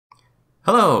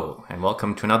Hello, and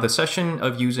welcome to another session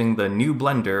of using the new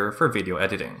Blender for video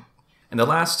editing. In the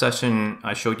last session,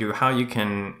 I showed you how you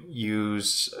can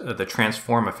use the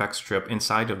transform effect strip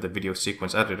inside of the video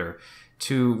sequence editor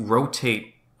to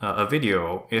rotate a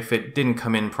video if it didn't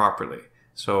come in properly.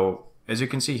 So as you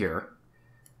can see here,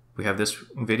 we have this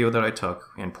video that I took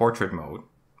in portrait mode,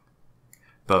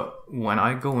 but when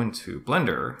I go into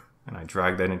Blender and I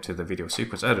drag that into the video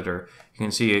sequence editor, you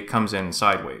can see it comes in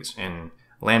sideways in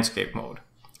landscape mode.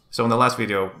 So in the last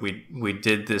video, we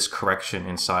did this correction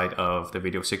inside of the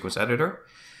video sequence editor.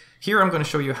 Here I'm going to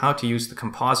show you how to use the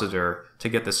compositor to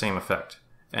get the same effect.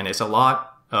 And it's a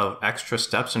lot of extra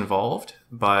steps involved,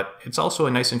 but it's also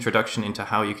a nice introduction into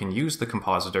how you can use the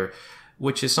compositor,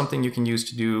 which is something you can use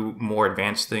to do more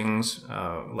advanced things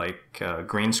like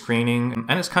green screening,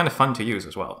 and it's kind of fun to use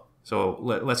as well. So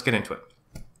let's get into it.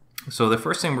 So the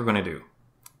first thing we're going to do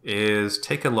is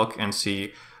take a look and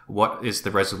see what is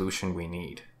the resolution we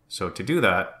need. So to do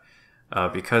that,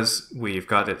 because we've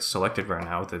got it selected right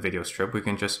now, the video strip, we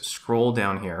can just scroll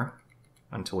down here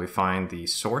until we find the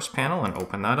source panel and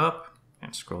open that up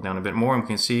and scroll down a bit more, and we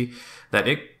can see that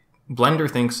Blender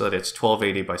thinks that it's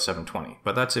 1280 by 720,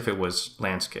 but that's if it was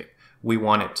landscape. We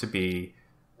want it to be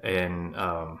in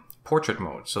portrait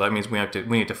mode, so that means we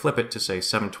need to flip it to say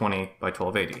 720 by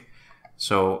 1280.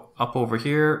 So up over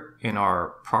here in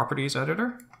our properties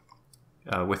editor,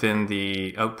 within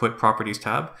the Output Properties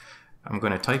tab, I'm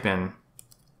going to type in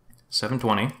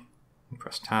 720, and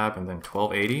press Tab, and then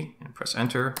 1280, and press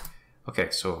Enter.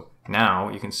 Okay, so now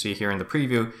you can see here in the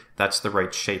preview, that's the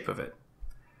right shape of it.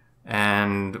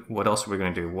 And what else are we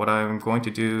going to do? What I'm going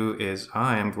to do is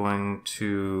I am going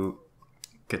to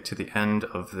get to the end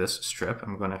of this strip.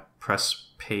 I'm going to press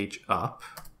Page Up,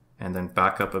 and then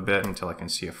back up a bit until I can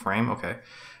see a frame. Okay,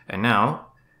 and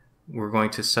now we're going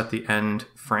to set the end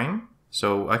frame.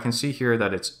 So I can see here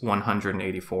that it's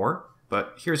 184,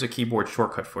 but here's a keyboard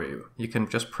shortcut for you. You can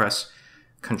just press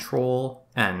Control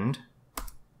End,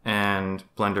 and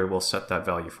Blender will set that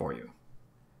value for you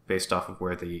based off of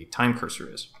where the time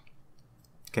cursor is.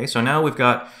 Okay, so now we've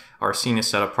got our scene is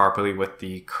set up properly with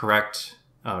the correct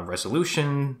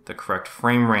resolution, the correct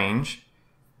frame range.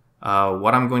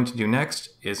 What I'm going to do next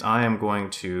is I am going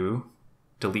to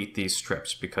delete these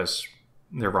strips because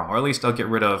they're wrong, or at least I'll get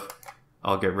rid of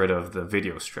the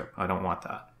video strip. I don't want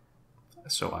that.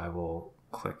 So I will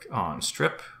click on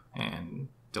strip and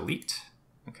delete.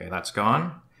 Okay, that's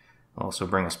gone. I'll also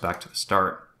bring us back to the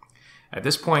start. At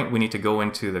this point, we need to go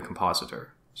into the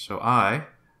compositor. So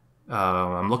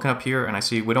I'm looking up here and I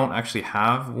see we don't actually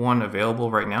have one available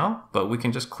right now, but we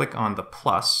can just click on the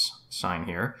plus sign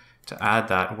here to add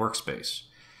that workspace.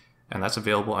 And that's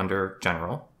available under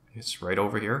General. It's right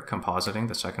over here, Compositing,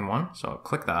 the second one. So I'll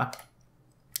click that.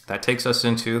 That takes us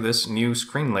into this new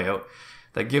screen layout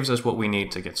that gives us what we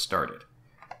need to get started.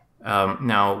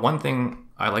 Now, one thing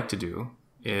I like to do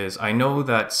is I know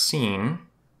that scene,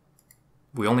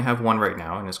 we only have one right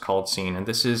now, and it's called scene, and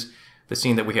this is the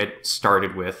scene that we had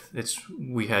started with.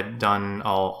 We had done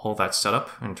all that setup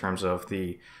in terms of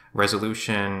the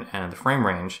resolution and the frame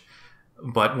range.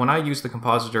 But when I use the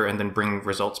compositor and then bring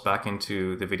results back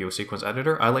into the video sequence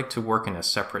editor, I like to work in a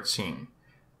separate scene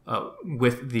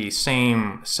with the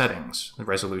same settings, the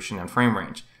resolution and frame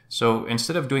range. So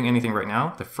instead of doing anything right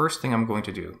now, the first thing I'm going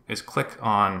to do is click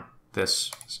on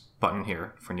this button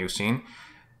here for new scene,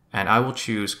 and I will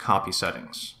choose copy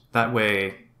settings. That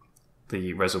way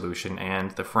the resolution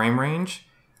and the frame range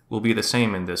will be the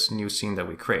same in this new scene that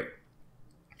we create.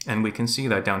 And we can see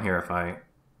that down here if I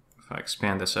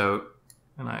expand this out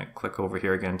and I click over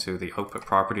here again to the output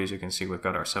properties, you can see we've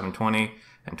got our 720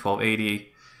 and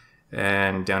 1280.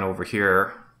 And down over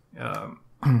here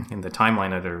in the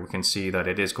timeline editor, we can see that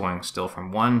it is going still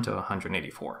from 1 to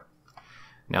 184.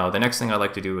 Now, the next thing I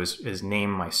like to do is name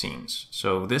my scenes.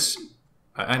 So this,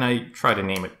 and I try to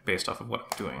name it based off of what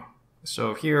I'm doing.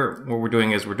 So here, what we're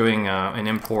doing is we're doing an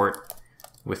import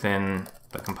within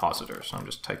the compositor. So I'm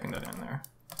just typing that in there.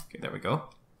 Okay, there we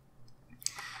go.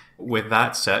 With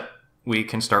that set, we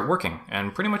can start working.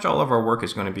 And pretty much all of our work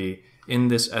is going to be in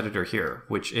this editor here,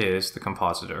 which is the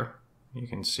compositor. You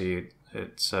can see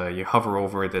it's you hover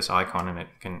over this icon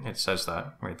and it says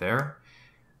that right there.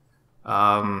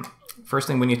 First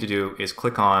thing we need to do is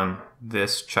click on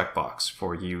this checkbox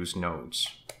for use nodes.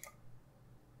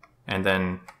 And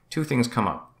then two things come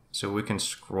up. So we can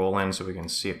scroll in so we can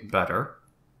see it better.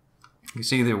 You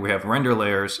see that we have render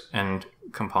layers and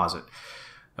composite.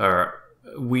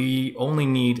 We only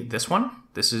need this one.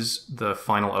 This is the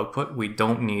final output. We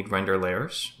don't need render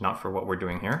layers, not for what we're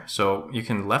doing here. So you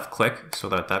can left click so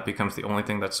that becomes the only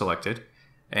thing that's selected.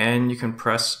 And you can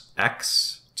press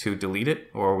X to delete it,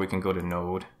 or we can go to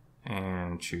Node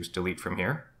and choose Delete from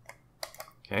here.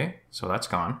 Okay, so that's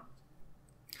gone.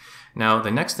 Now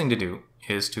the next thing to do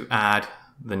is to add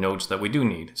the nodes that we do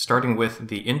need, starting with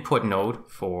the input node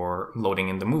for loading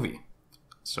in the movie.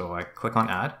 So I click on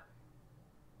Add,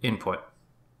 Input,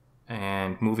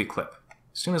 and Movie Clip.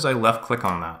 As soon as I left click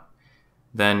on that,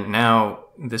 then now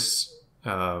this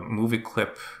movie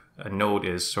clip node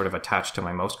is sort of attached to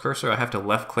my mouse cursor. I have to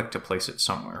left click to place it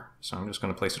somewhere. So I'm just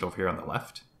going to place it over here on the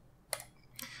left.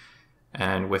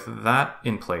 And with that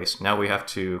in place, now we have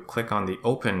to click on the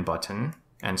Open button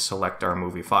and select our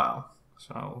movie file.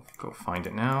 So I'll go find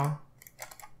it now.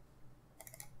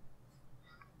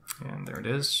 And there it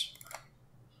is.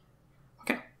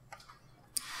 Okay.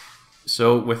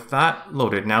 So with that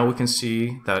loaded, now we can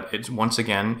see that it once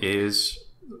again is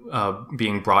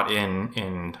being brought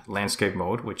in landscape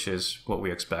mode, which is what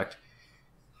we expect.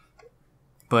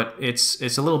 But it's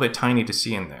a little bit tiny to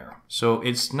see in there. So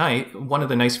it's nice. One of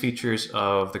the nice features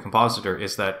of the Compositor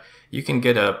is that you can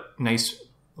get a nice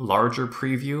larger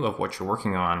preview of what you're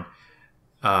working on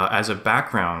as a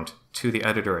background to the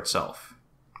editor itself.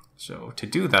 So to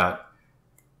do that,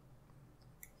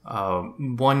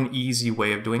 one easy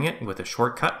way of doing it with a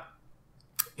shortcut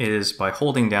is by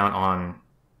holding down on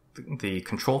the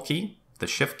Control key, the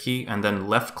Shift key, and then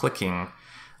left clicking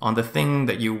on the thing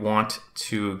that you want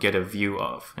to get a view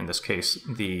of. In this case,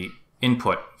 the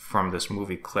input from this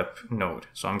movie clip node.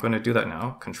 So I'm going to do that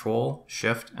now. Control,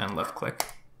 Shift, and left click.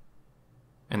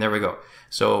 And there we go.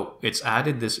 So it's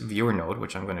added this viewer node,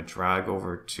 which I'm going to drag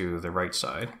over to the right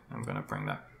side. I'm going to bring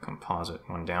that composite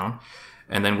one down.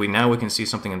 And then now we can see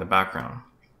something in the background.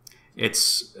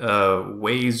 It's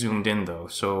way zoomed in though.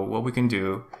 So what we can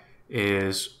do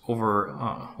is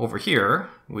over here,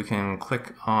 we can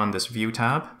click on this View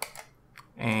tab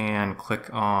and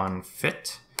click on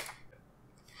Fit.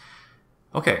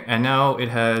 Okay, and now it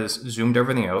has zoomed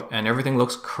everything out and everything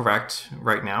looks correct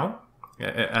right now.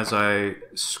 As I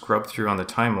scrub through on the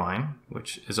timeline,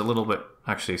 which is a little bit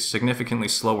actually significantly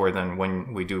slower than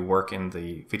when we do work in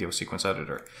the video sequence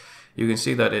editor, you can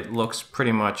see that it looks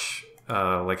pretty much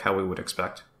like how we would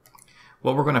expect.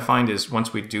 What we're going to find is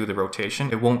once we do the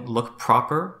rotation, it won't look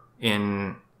proper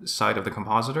inside of the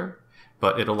Compositor,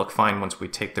 but it'll look fine once we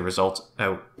take the results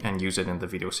out and use it in the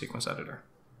video sequence editor.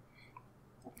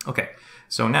 Okay,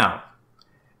 so now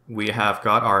we have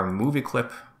got our movie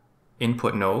clip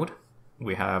input node.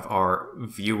 We have our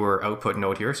viewer output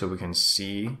node here so we can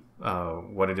see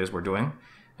what it is we're doing.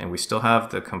 And we still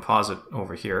have the composite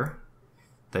over here.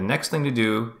 The next thing to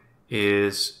do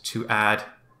is to add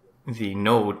the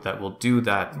node that will do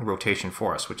that rotation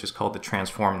for us, which is called the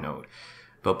transform node.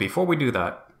 But before we do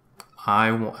that,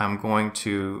 I'm going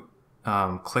to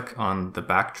click on the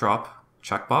backdrop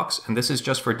checkbox. And this is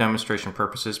just for demonstration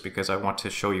purposes because I want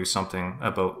to show you something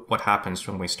about what happens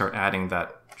when we start adding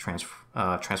that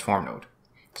transform node.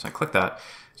 So I click that.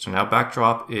 So now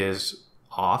backdrop is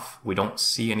off. We don't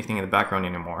see anything in the background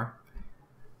anymore.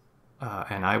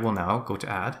 And I will now go to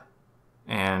Add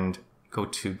and go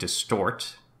to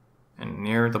Distort. And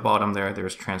near the bottom there,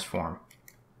 there's Transform.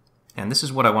 And this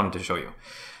is what I wanted to show you.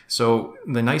 So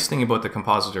the nice thing about the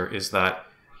Compositor is that,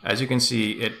 as you can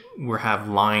see, we have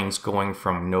lines going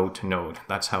from node to node.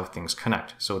 That's how things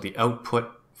connect. So the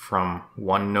output from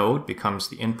one node becomes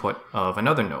the input of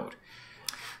another node.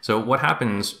 So what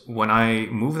happens when I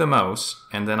move the mouse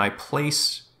and then I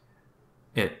place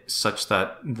it such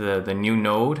that the new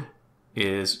node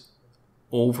is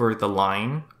over the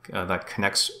line that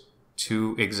connects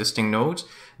two existing nodes,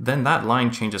 then that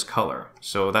line changes color.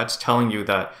 So that's telling you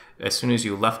that as soon as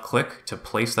you left click to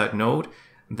place that node,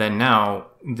 then now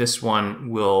this one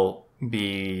will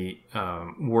be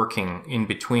working in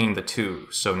between the two.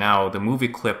 So now the movie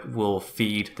clip will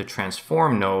feed the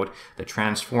transform node. The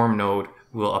transform node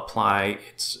will apply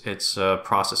its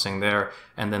processing there,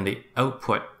 and then the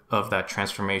output of that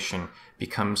transformation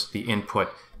becomes the input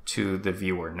to the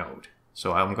viewer node.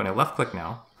 So I'm going to left click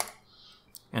now,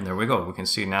 and there we go. We can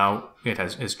see now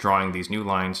it's drawing these new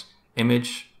lines: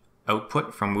 image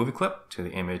output from movie clip to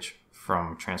the image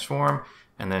from transform,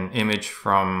 and then image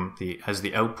from as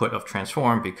the output of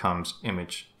transform becomes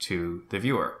image to the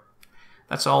viewer.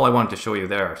 That's all I wanted to show you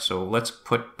there. So let's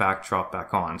put backdrop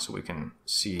back on so we can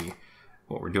see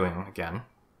what we're doing again.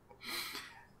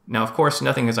 Now, of course,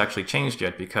 nothing has actually changed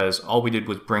yet because all we did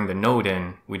was bring the node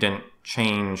in. We didn't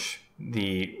change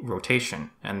the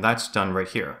rotation, and that's done right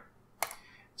here.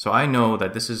 So I know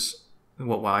that this is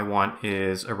what I want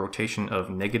is a rotation of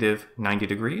 -90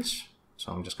 degrees.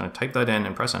 So I'm just going to type that in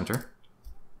and press enter.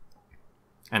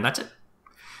 And that's it.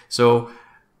 So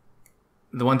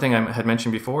the one thing I had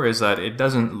mentioned before is that it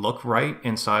doesn't look right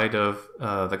inside of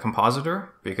the Compositor,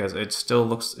 because it still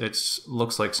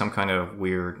looks like some kind of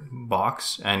weird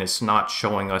box, and it's not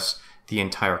showing us the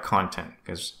entire content.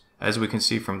 Because as we can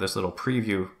see from this little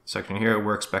preview section here,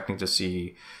 we're expecting to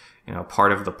see, you know,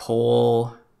 part of the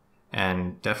pole,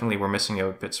 and definitely we're missing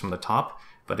out bits from the top.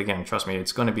 But again, trust me,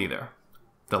 it's going to be there.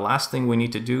 The last thing we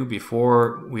need to do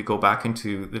before we go back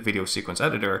into the video sequence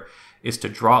editor is to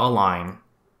draw a line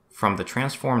from the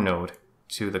transform node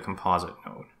to the composite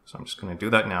node. So I'm just going to do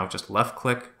that now. Just left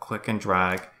click, click and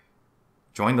drag,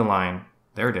 join the line.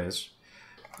 There it is.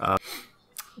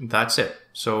 That's it.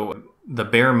 So the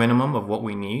bare minimum of what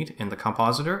we need in the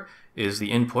Compositor is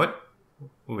the input,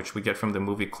 which we get from the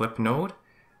movie clip node,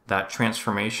 that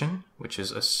transformation, which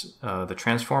is the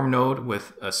transform node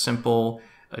with a simple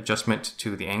adjustment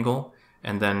to the angle,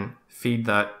 and then feed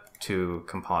that to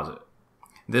composite.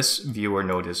 This viewer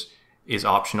node is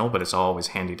optional, but it's always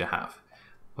handy to have.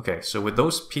 Okay, so with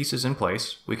those pieces in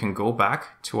place, we can go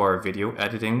back to our video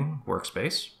editing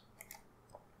workspace.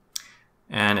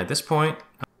 And at this point,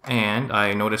 and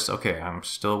I noticed, okay, I'm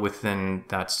still within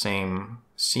that same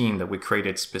scene that we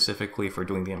created specifically for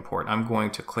doing the import. I'm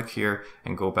going to click here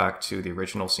and go back to the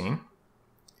original scene.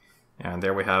 And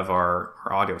there we have our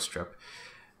audio strip.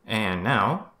 And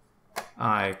now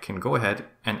I can go ahead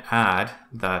and add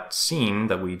that scene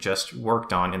that we just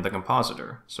worked on in the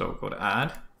Compositor. So go to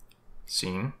Add,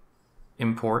 Scene,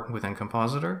 Import within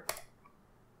Compositor,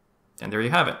 and there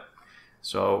you have it.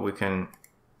 So we can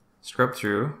scrub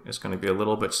through. It's going to be a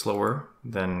little bit slower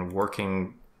than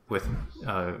working with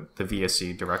the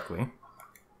VSC directly,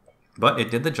 but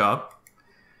it did the job,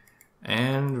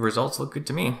 and the results look good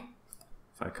to me.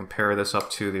 If I compare this up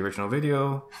to the original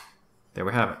video, there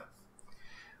we have it.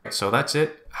 So that's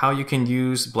it, how you can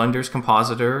use Blender's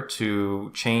Compositor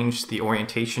to change the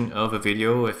orientation of a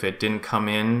video if it didn't come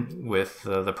in with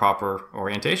the proper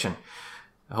orientation.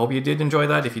 I hope you did enjoy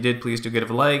that. If you did, please do give it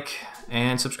a like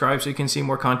and subscribe so you can see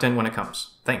more content when it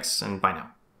comes. Thanks, and bye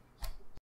now.